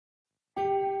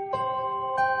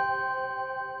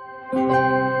So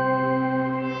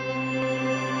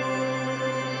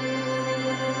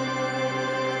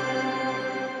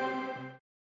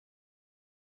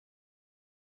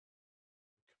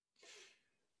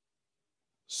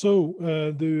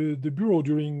the Bureau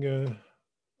during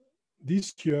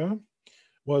this year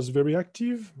was very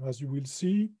active, as you will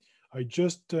see. I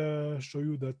just show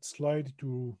you that slide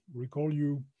to recall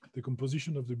you the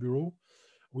composition of the Bureau,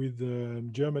 with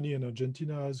Germany and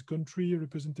Argentina as country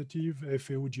representative,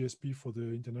 FAO GSP for the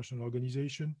international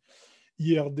organization,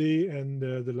 IRD and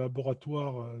the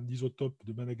Laboratoire d'Isotope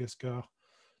de Madagascar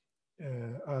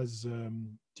as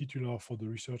titular for the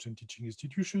research and teaching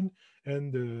institution,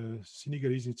 and the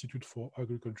Senegalese Institute for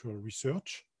Agricultural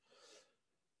Research.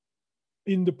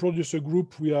 In the producer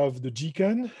group, we have the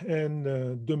GCAN and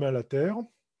Demain la Terre.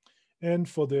 And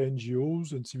for the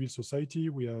NGOs and civil society,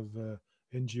 we have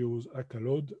NGOs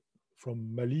Akalod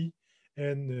from Mali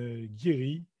and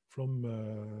Guéry from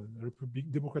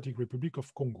Democratic Republic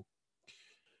of Congo.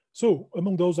 So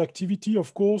among those activities,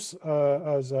 of course,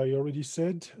 as I already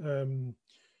said,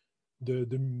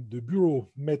 the Bureau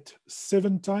met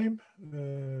 7 times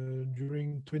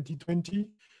during 2020,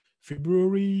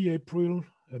 February, April,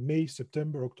 May,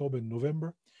 September, October, and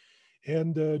November.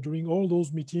 And during all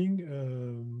those meetings,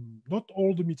 not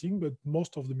all the meetings, but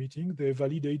most of the meetings, they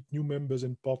validate new members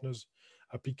and partners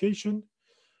application.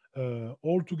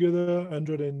 Altogether,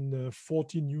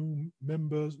 140 new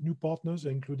members, new partners,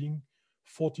 including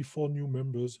 44 new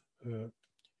members.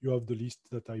 You have the list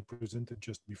that I presented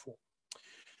just before.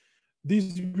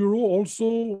 This Bureau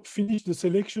also finished the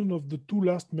selection of the 2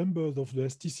 last members of the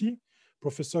STC,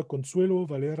 Professor Consuelo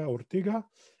Valera Ortega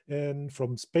and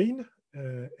from Spain,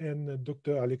 and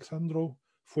Dr. Alexandro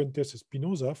Fuentes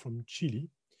Espinosa from Chile.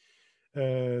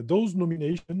 Those 2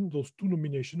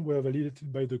 nominations were validated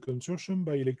by the consortium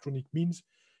by electronic means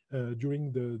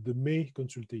during the May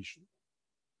consultation.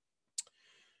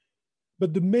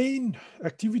 But the main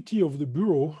activity of the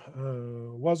Bureau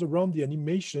was around the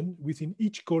animation within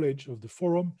each college of the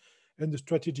forum and the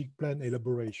strategic plan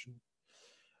elaboration.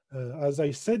 As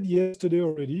I said yesterday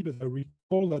already, but I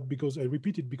recall that because I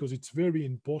repeat it because it's very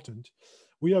important,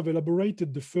 we have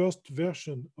elaborated the first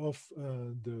version of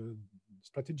the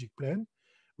strategic plan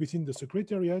within the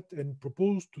Secretariat and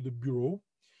proposed to the Bureau,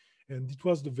 and it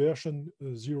was the version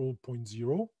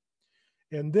 0.0.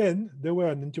 And then there were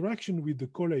an interaction with the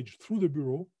college through the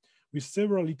Bureau with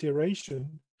several iterations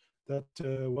that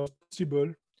was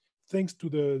possible thanks to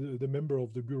the member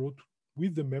of the Bureau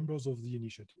with the members of the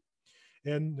initiative.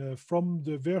 And from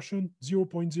the version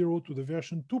 0.0 to the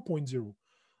version 2.0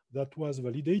 that was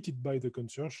validated by the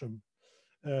consortium,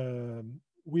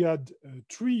 we had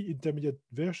 3 intermediate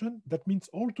versions. That means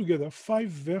altogether 5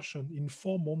 versions in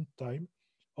 4 months' time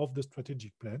of the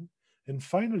strategic plan. And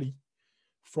finally,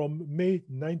 from May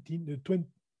 29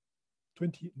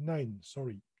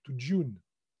 to June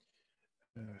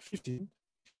 15,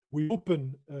 we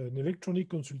opened an electronic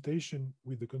consultation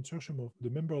with the consortium of the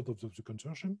members of the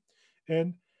consortium,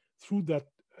 and through that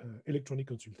electronic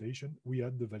consultation, we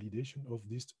had the validation of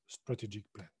this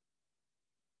strategic plan.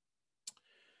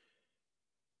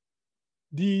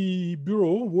 The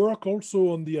Bureau worked also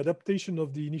on the adaptation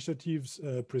of the initiative's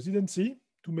presidency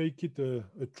to make it a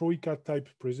Troika type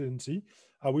presidency.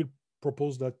 I will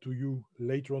propose that to you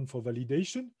later on for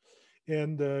validation,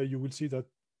 and you will see that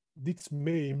this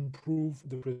may improve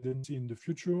the presidency in the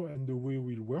future and the way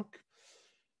we'll work.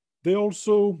 They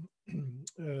also,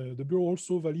 the Bureau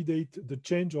also validate the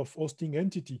change of hosting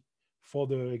entity for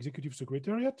the Executive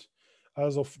Secretariat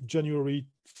as of January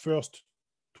 1st,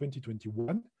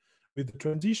 2021, with the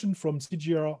transition from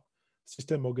CGR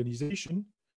system organization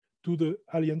to the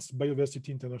Alliance Biodiversity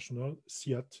International,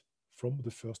 CIAT, from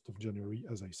the 1st of January,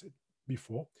 as I said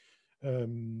before.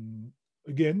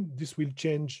 Again, this will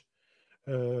change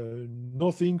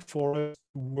nothing for us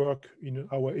to work in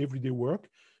our everyday work.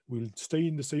 We'll stay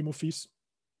in the same office.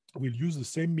 We'll use the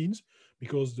same means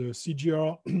because the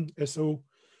CGR SO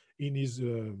in his,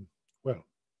 we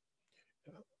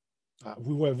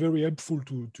were very helpful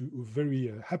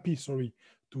very happy, sorry,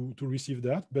 to receive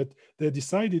that, but they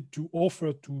decided to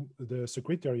offer to the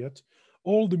Secretariat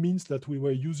all the means that we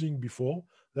were using before.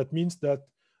 That means that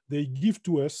they give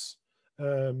to us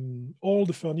all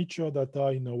the furniture that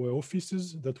are in our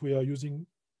offices that we are using,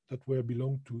 that were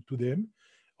belong to them,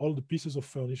 all the pieces of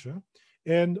furniture,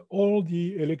 and all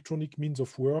the electronic means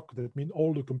of work. That means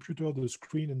all the computer, the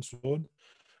screen, and so on,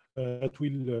 that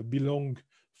will belong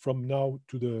from now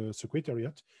to the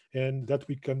Secretariat, and that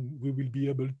we will be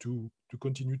able to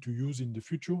continue to use in the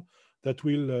future. That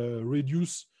will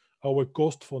reduce our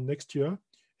cost for next year,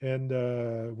 and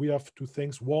we have to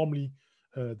thank warmly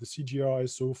the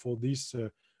CGRSO for this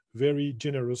very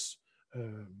generous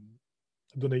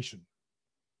donation.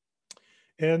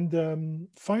 And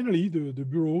finally, the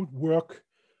Bureau worked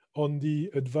on the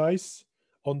advice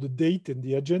on the date and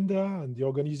the agenda and the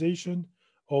organization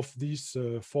of this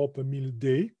 4p1000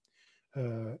 day.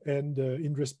 And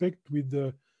in respect with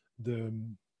the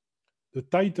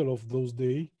title of those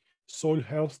days, Soil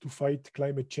Health to Fight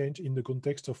Climate Change in the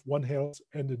Context of One Health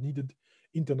and the Needed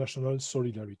International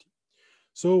Solidarity.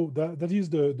 So that is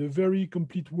the very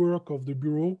complete work of the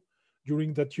Bureau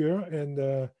during that year.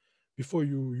 And before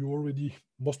you already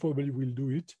most probably will do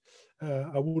it,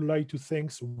 I would like to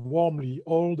thank warmly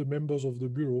all the members of the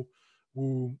Bureau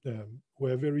who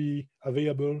were very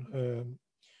available,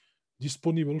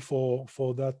 disponible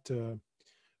for that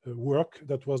work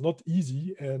that was not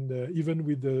easy. And even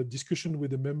with the discussion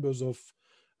with the members of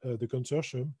the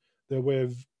consortium, they were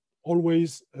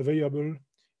always available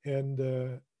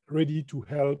and ready to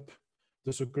help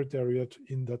the Secretariat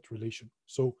in that relation.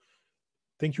 So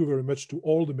thank you very much to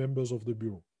all the members of the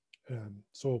Bureau.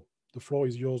 So the floor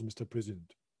is yours, Mr.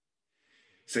 President.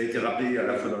 Ça a été rappelé à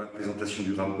la fois dans la présentation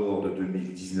du rapport de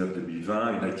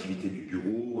 2019-2020, une activité du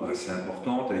bureau assez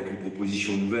importante avec une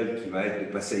proposition nouvelle qui va être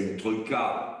de passer à une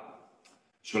troïka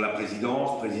sur la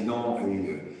présidence, président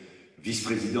et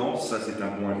vice-présidence. Ça, c'est un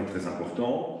point qui est très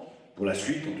important pour la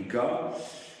suite en tout cas.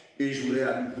 Et je voudrais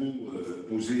à nouveau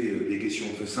poser des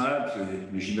questions très simples.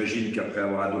 Mais j'imagine qu'après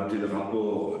avoir adopté le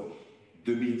rapport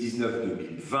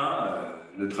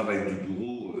 2019-2020, le travail du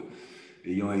bureau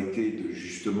ayant été de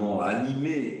justement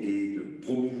animer et de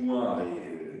promouvoir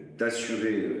et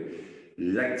d'assurer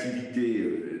l'activité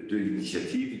de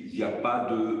l'initiative, il n'y a pas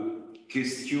de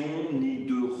questions, ni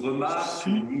de remarques,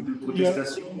 ni de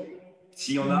protestations.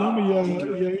 S'il y en a... Non, mais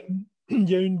il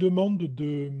y a une demande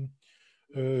de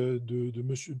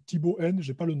Monsieur Thibault N,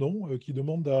 j'ai pas le nom, qui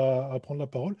demande à prendre la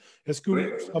parole. Est-ce que, oui.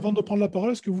 Avant de prendre la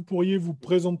parole, est-ce que vous pourriez vous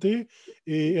présenter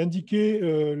et indiquer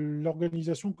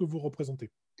l'organisation que vous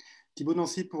représentez? Thibault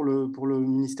Nancy pour le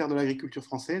ministère de l'Agriculture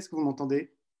français. Est-ce que vous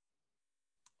m'entendez?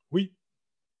 Oui.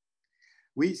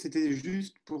 Oui, c'était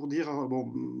juste pour dire,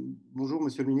 bonjour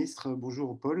Monsieur le Ministre,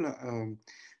 bonjour Paul.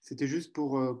 C'était juste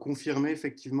pour confirmer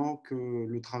effectivement que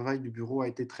le travail du bureau a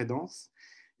été très dense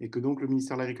et que donc le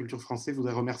ministère de l'Agriculture français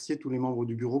voudrait remercier tous les membres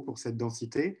du bureau pour cette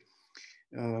densité,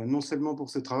 non seulement pour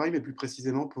ce travail, mais plus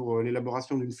précisément pour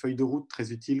l'élaboration d'une feuille de route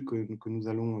très utile que nous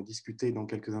allons discuter dans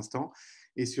quelques instants,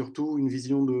 et surtout une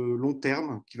vision de long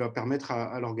terme qui va permettre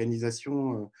à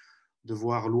l'organisation de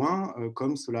voir loin,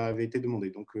 comme cela avait été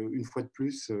demandé. Donc, une fois de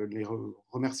plus, les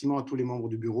remerciements à tous les membres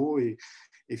du bureau et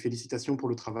félicitations pour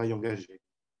le travail engagé.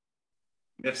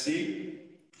 Merci.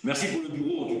 Merci pour le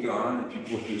bureau, en tout cas, hein, et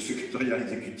puis pour le secrétariat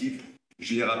exécutif.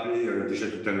 Je l'ai rappelé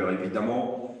déjà tout à l'heure,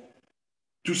 évidemment.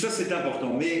 Tout ça, c'est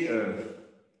important, mais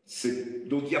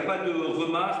donc il n'y a pas de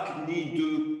remarques ni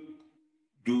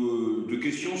de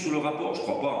questions sur le rapport, je ne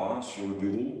crois pas, hein, sur le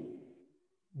bureau.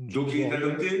 Donc, il est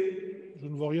adopté. Je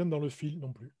ne vois rien dans le fil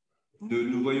non plus. Nous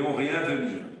ne voyons rien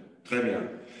venir. Très bien.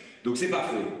 Donc, c'est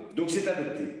parfait. Donc, c'est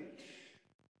adopté.